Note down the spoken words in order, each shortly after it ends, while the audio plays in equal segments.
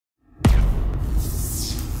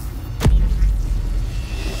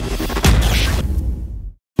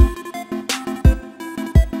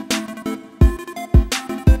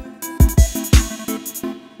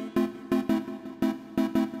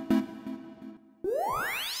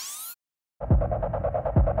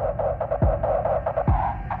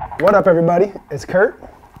What up, everybody? It's Kurt.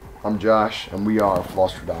 I'm Josh, and we are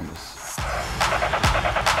Flosstradamus.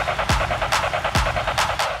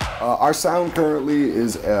 Our sound currently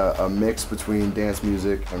is a mix between dance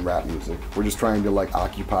music and rap music. We're just trying to like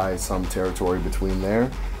occupy some territory between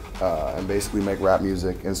there and basically make rap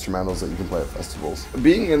music instrumentals that you can play at festivals.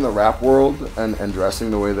 Being in the rap world and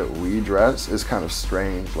dressing the way that we dress is kind of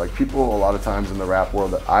strange. Like people a lot of times in the rap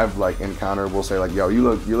world that I've like encountered will say like, yo, you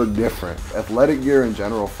look different. Athletic gear in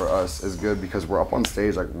general for us is good because we're up on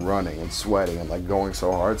stage like running and sweating and like going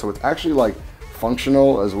so hard. So it's actually like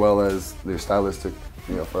functional as well as the stylistic,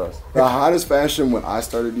 you know, for us. The hottest fashion when I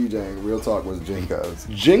started DJing, real talk, was Jinkos.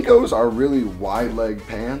 Jinkos are really wide leg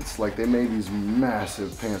pants. Like they made these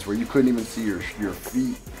massive pants where you couldn't even see your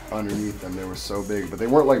feet underneath them. They were so big, but they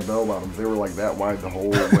weren't like bell bottoms. They were like that wide the whole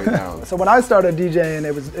way down. So when I started DJing,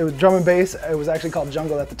 it was drum and bass. It was actually called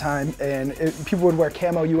jungle at the time, and people would wear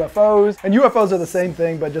camo UFOs. And UFOs are the same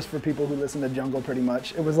thing, but just for people who listen to jungle pretty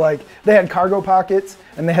much. It was like they had cargo pockets,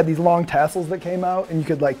 and they had these long tassels that came out, and you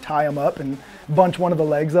could like tie them up and bunch one of the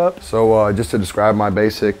legs up. So just to describe my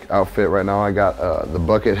basic outfit right now, I got the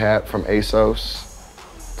bucket hat from ASOS.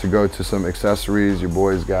 To go to some accessories, your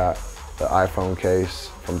boy's got the iPhone case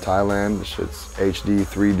from Thailand. The shit's HD,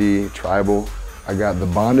 3D, tribal. I got the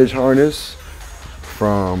Bondage harness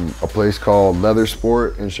from a place called Leather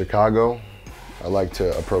Sport in Chicago. I like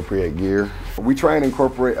to appropriate gear. We try and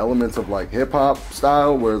incorporate elements of like hip hop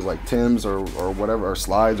style, where it's like Tim's or whatever, or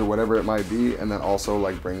slides or whatever it might be, and then also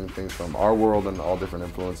like bringing things from our world and all different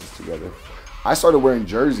influences together. I started wearing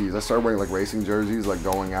jerseys. I started wearing like racing jerseys, like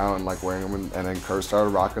going out and like wearing them, and then Kurt started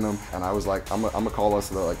rocking them. And I was like, I'm gonna call us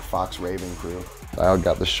the like Fox Raving crew. I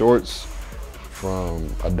got the shorts from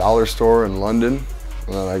a dollar store in London.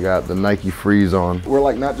 And then I got the Nike Freeze on. We're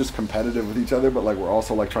like not just competitive with each other, but like we're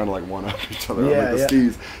also like trying to like one up each other on like the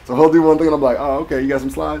skis. So he'll do one thing and I'm like, oh, okay, you got some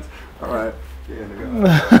slides? All right. The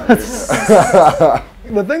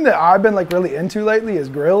thing that I've been like really into lately is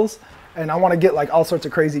grills. And I want to get like all sorts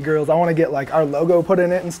of crazy grills. I want to get like our logo put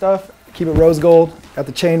in it and stuff. Keep it rose gold. Got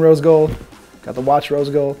the chain rose gold. Got the watch rose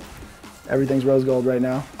gold. Everything's rose gold right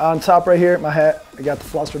now. On top right here, my hat, I got the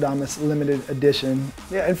Flosstradamus limited edition.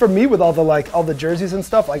 Yeah, and for me with all the jerseys and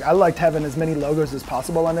stuff, like I liked having as many logos as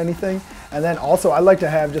possible on anything. And then also I like to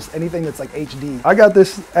have just anything that's like HD. I got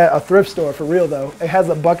this at a thrift store for real though. It has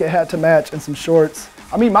a bucket hat to match and some shorts.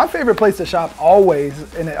 I mean, my favorite place to shop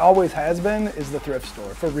always, and it always has been, is the thrift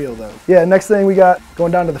store, for real though. Yeah, next thing we got,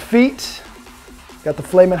 going down to the feet, got the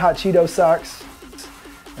Flamin' Hot Cheeto socks.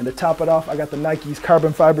 And to top it off, I got the Nike's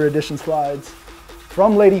Carbon Fiber Edition slides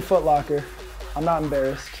from Lady Foot Locker. I'm not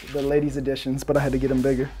embarrassed, the ladies editions, but I had to get them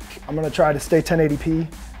bigger. I'm gonna try to stay 1080p,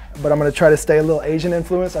 but I'm gonna try to stay a little Asian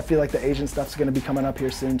influence. I feel like the Asian stuff's gonna be coming up here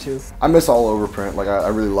soon too. I miss all over print. Like I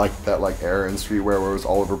really liked that like era in streetwear where it was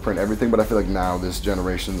all over print everything, but I feel like now this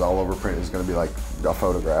generation's all over print is gonna be like a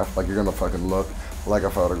photograph. Like you're gonna fucking look like a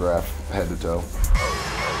photograph head to toe.